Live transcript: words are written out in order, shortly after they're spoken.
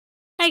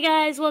Hi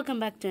guys, welcome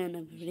back to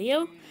another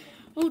video.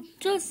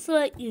 Just to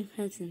let you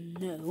guys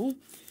know,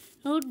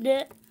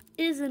 there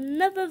is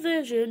another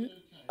version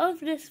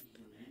of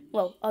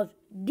of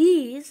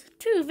these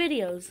two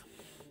videos.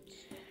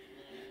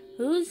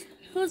 Who's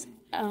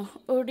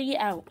already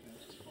out.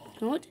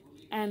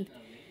 And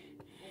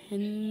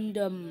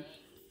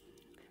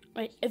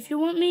right, if you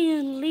want me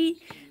to delete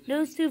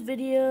those two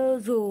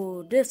videos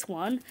or this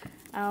one,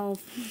 I'll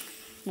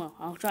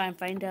try and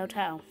find out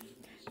how.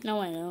 No,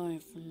 I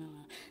don't. No,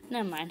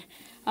 never mind.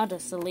 I'll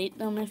just delete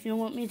them if you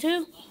want me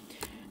to.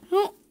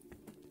 Well,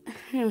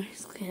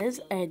 anyways, guys,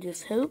 I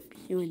just hope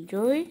you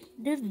enjoy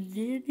this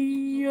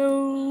video.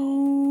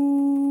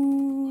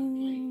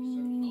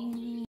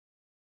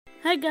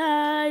 Hi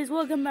guys,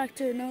 welcome back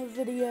to another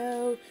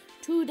video.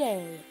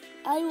 Today,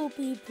 I will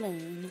be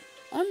playing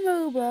on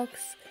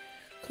Roblox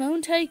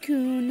Clone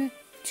Tycoon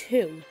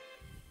 2.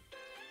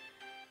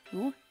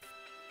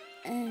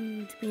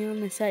 And to be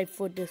honest, I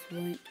thought this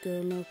might go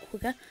a little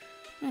quicker.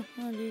 Oh,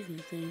 what is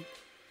this thing?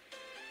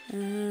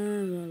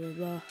 Blah,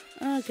 blah,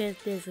 blah. Okay,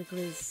 it's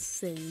basically the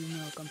same.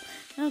 Welcome.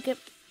 Okay.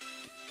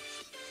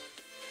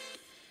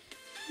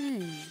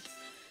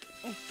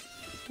 Oh,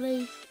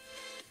 play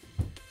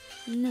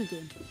new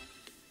game.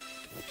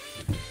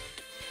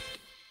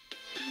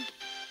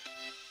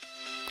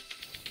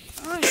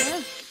 Oh,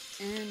 yeah.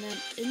 And I'm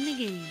in the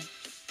game.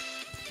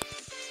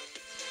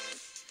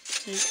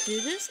 Let's do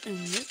this and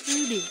let's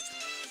do this.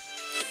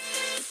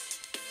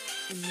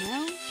 And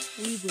now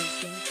we will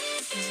go.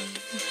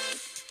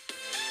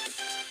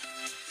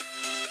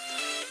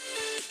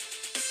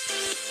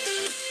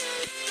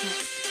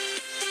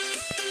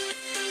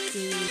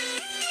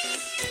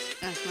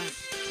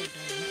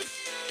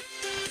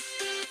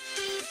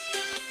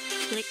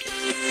 Click.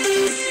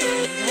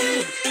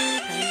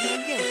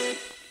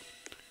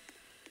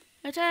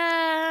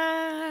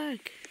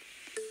 Attack!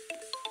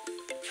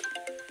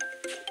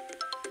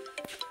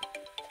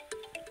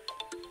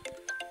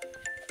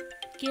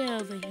 Get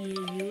over here,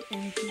 you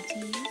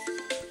NPCs.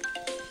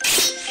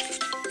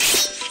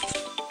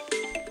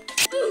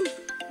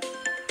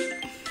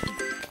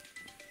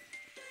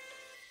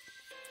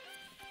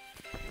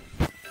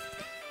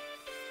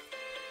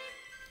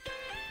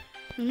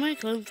 Has my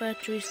clone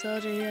factory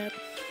started yet?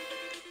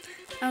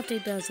 I don't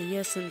think that's a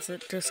yes since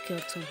it just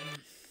killed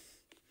someone.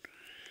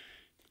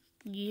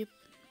 Yep.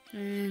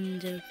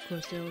 And of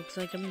course it looks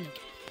like I'm in.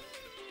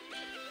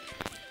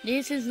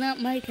 This is not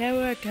my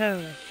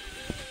character.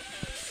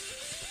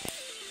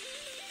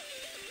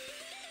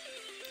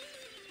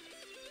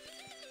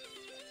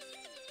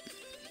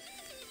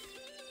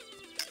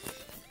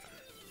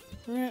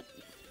 Alright,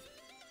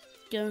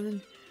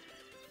 going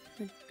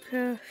to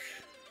crash.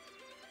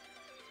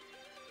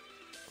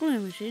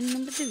 Coin machine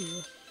number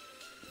 2.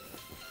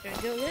 There we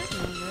go, there's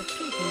number 2.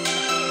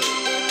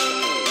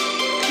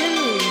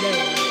 Hello.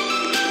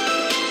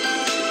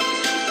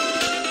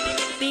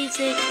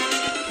 Basic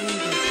and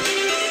basic.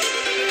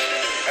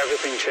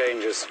 Everything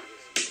changes.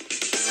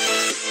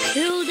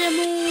 Kill them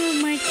all,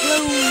 my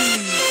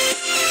clones.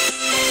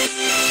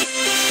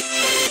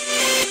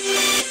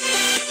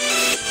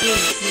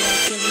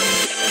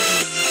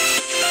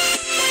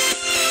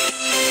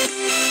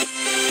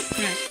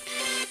 Right.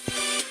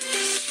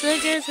 So I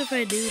guess if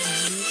I do this,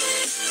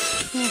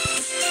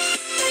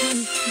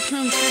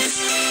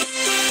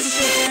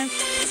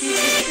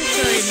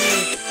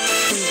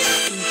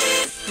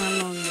 how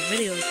long the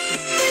video is for.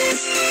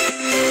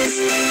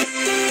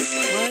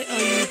 Why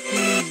are you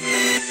doing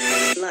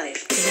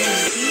life?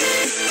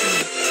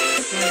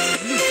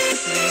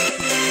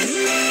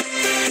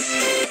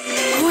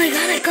 Oh my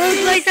god, I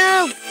closed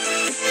myself!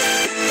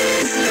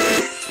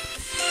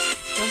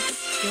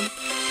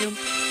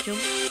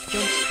 Jump,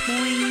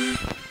 boing.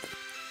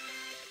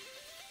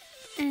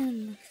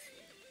 And let's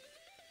see.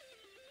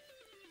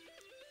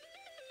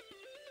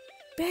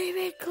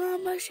 Baby claw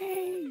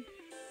machine!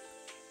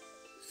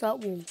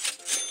 Stop wall.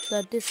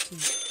 Start this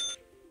one.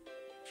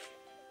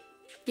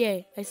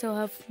 Yay, I still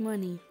have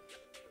money.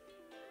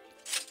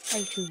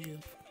 I choose you.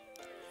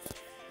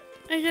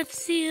 I got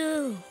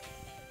seal!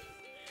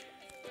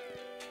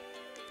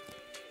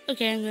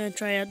 Okay, I'm gonna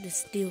try out this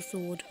steel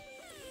sword.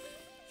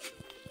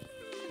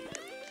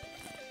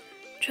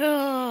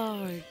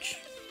 Charge!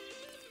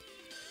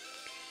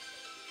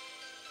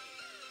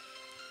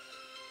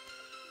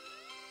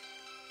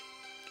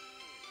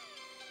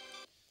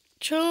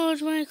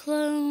 Charge my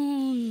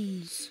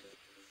clones!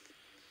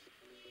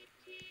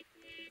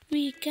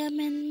 We come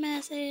in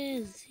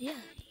masses! Yeah.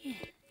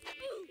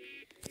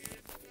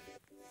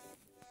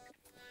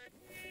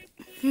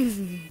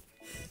 No.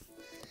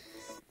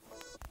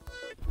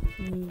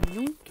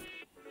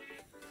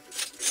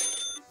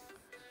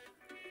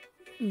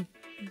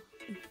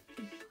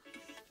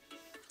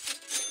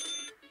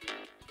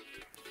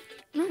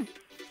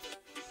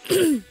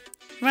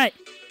 Right.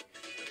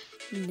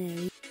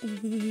 No.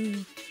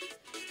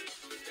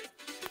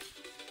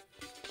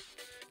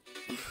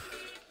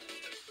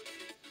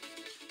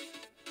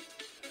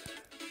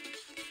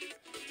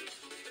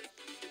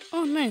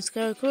 Oh, nice.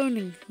 Got a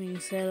cloning thing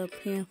set up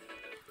here.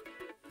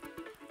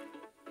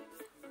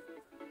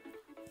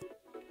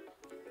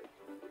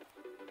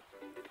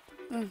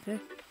 Okay.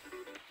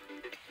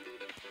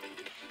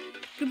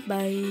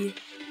 Goodbye.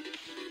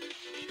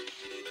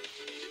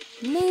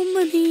 More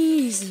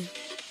monies.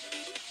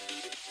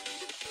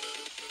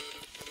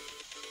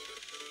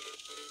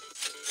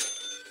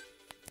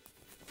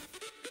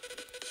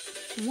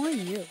 Why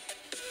you?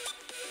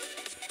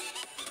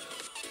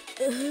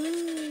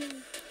 Okay.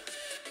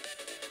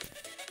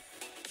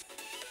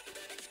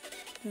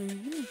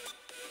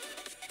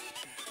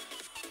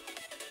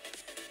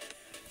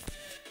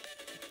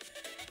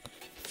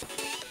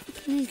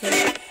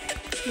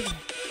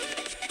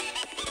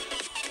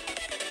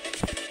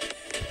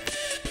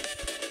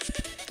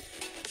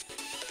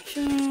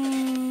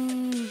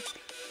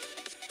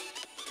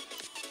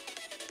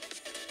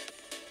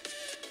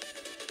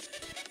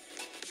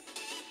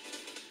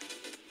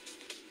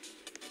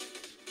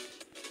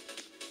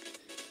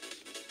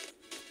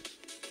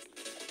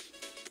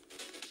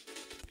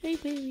 Hey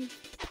baby.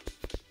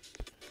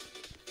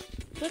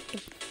 What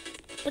the?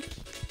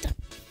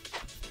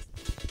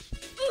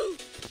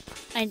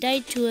 I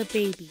died to a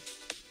baby.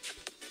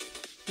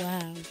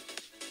 Wow.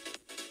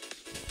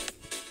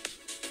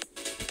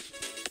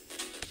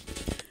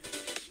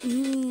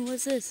 Ooh,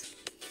 what's this?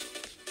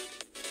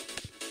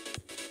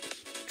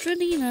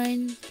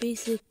 29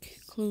 basic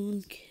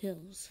clone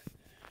kills.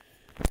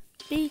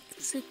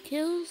 Basic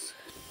kills?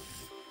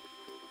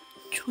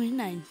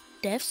 29.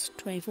 Deaths?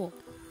 24.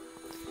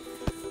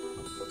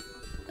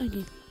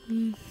 Okay.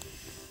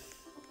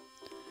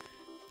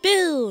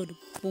 Build!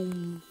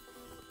 Boom.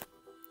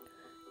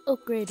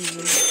 Upgrading.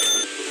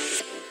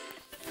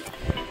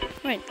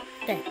 Right,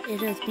 there. It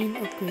has been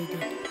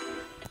upgraded.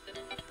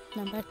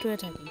 Now back to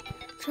attacking.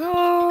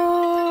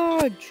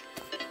 Charge!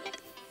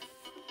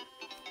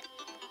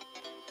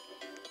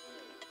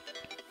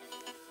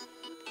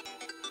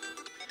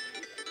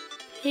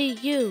 Hey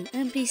you,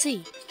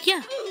 NPC.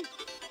 Yeah!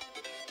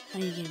 How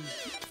you getting?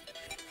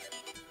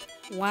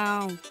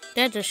 Wow,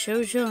 that just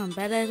shows you I'm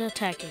bad at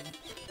attacking.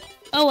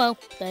 Oh well,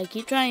 better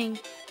keep trying.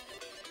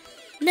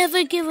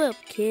 Never give up,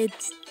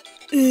 kids.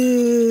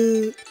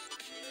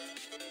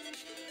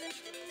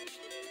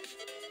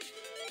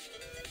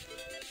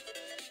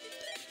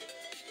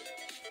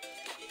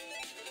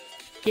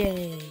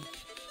 Yay.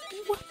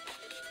 What?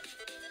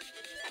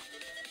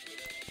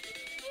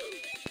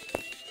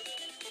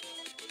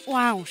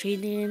 Wow, she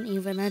didn't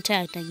even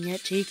attack and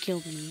yet she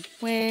killed me.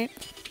 Where?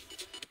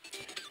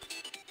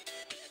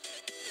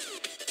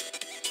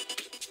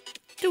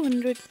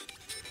 200.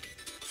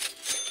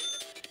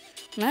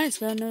 Nice,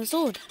 got no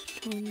sword.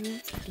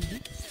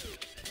 250.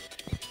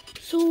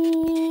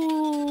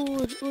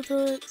 Sword!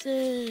 What's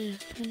there?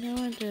 I know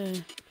what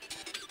the...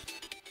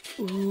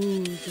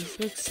 Ooh, this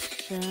looks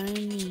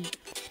shiny.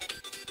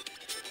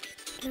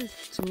 What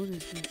sword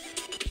is this?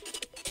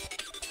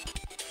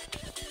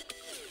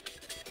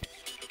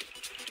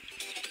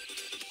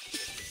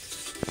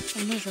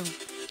 I'm not sure.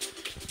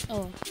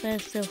 Oh, better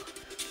still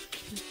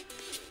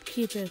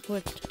keep it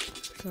equipped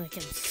so I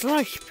can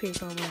slash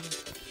people with it.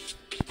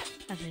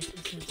 I think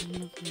this is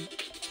nothing.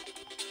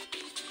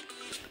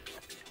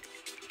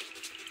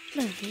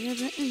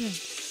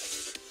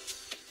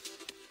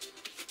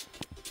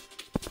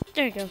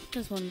 There we go.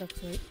 This one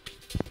looks right.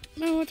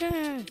 No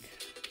attack!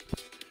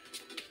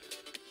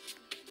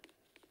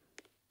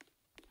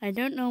 I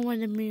don't know when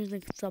the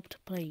music stopped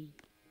playing.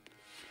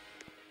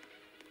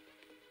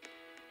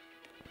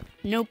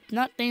 Nope,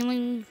 not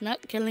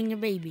killing a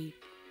baby.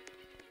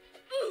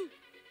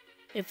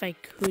 If I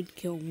could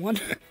kill one.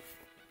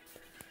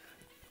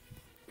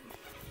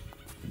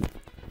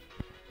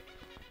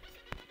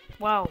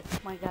 Wow,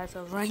 my guys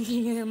are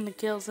ranking in the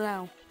kills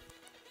now.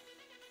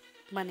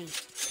 Money.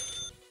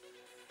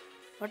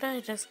 What did I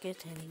just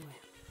get anyway?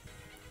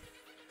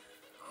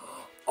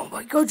 Oh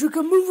my god, you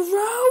can move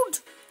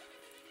around!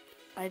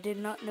 I did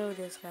not know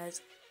this,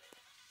 guys.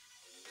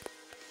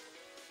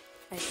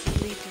 I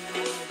really did not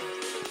know this.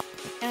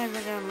 And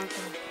I gotta look at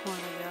the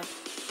corner, girl.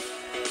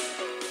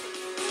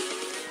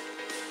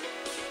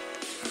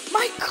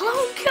 My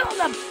clone killed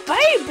a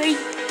baby!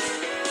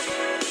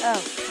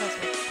 Oh, that's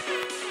it.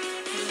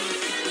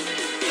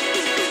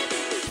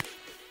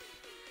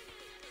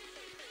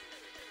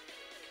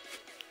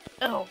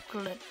 Oh,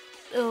 good.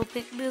 I'll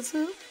pick this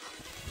up.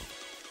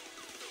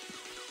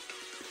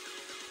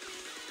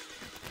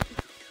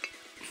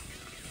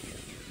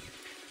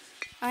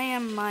 I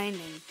am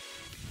mining.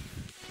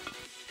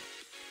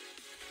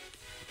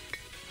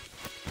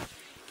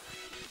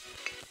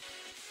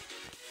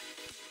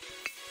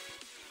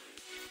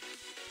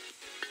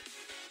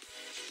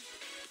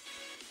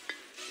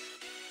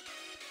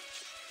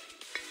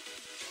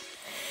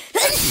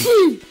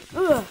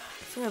 Ugh,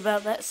 sorry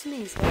about that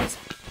sneeze, guys.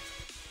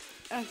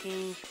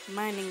 Okay,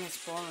 mining is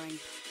boring.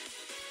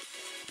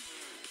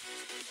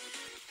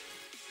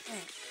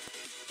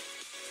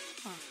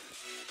 Huh.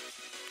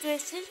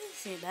 Guys, did you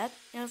see that?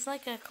 It was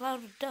like a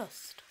cloud of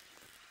dust.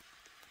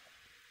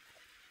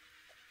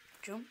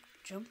 Jump,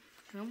 jump,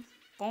 jump,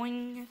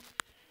 boing.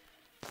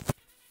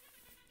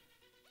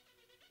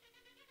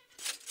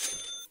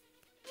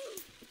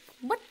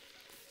 What?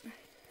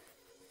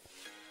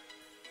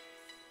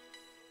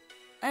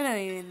 I don't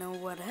even know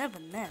what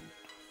happened then.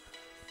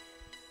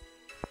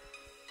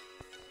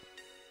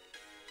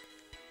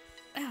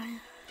 Anyway.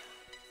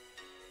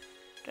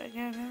 Do I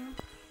get now?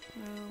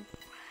 No.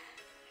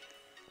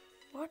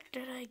 What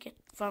did I get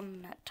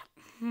from that?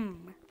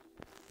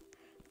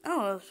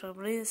 Oh, it's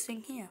probably this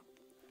thing here.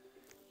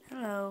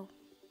 Hello.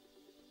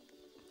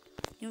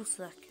 You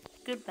suck.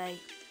 Goodbye.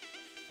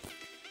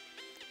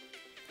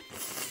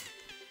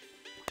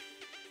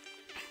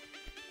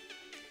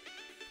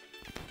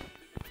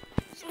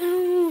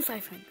 Oh,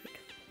 500.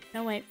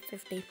 No, wait,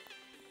 50.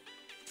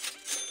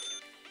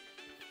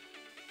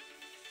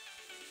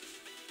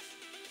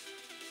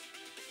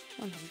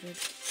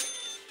 $100.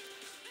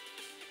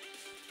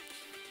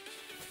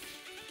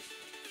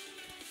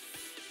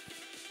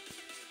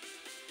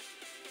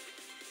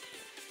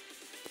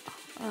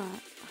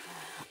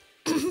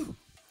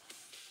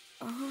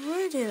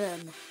 Alrighty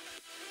then.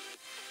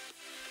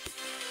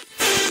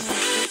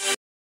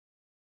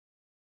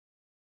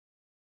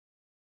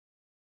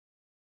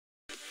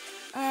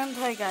 And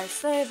hi guys,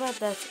 sorry about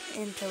that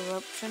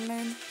interruption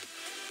then,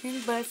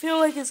 but I feel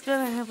like it's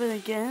gonna happen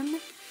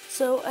again.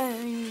 So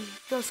I'm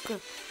just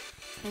going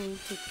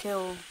to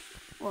kill,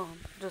 well,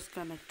 just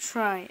gonna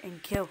try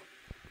and kill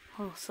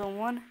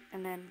someone,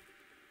 and then,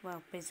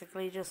 well,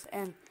 basically just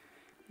end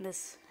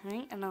this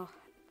thing, and I'll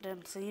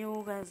then see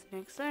you guys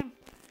next time.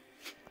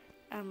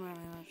 I'm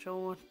really not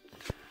sure what.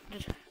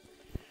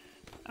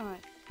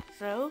 Alright,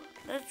 so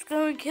let's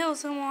go and kill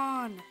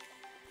someone.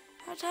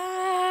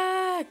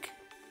 Attack!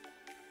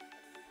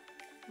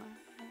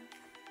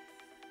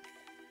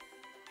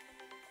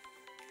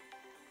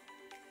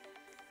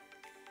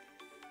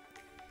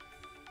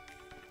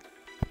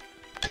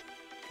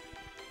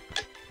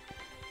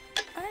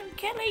 I'm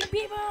killing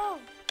people!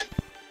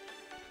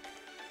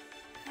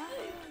 How do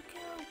you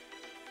kill?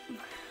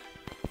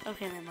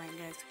 Okay, never mind,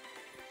 guys.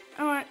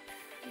 Alright,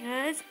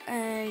 guys,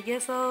 I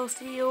guess I'll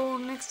see you all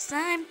next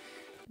time.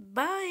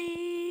 Bye!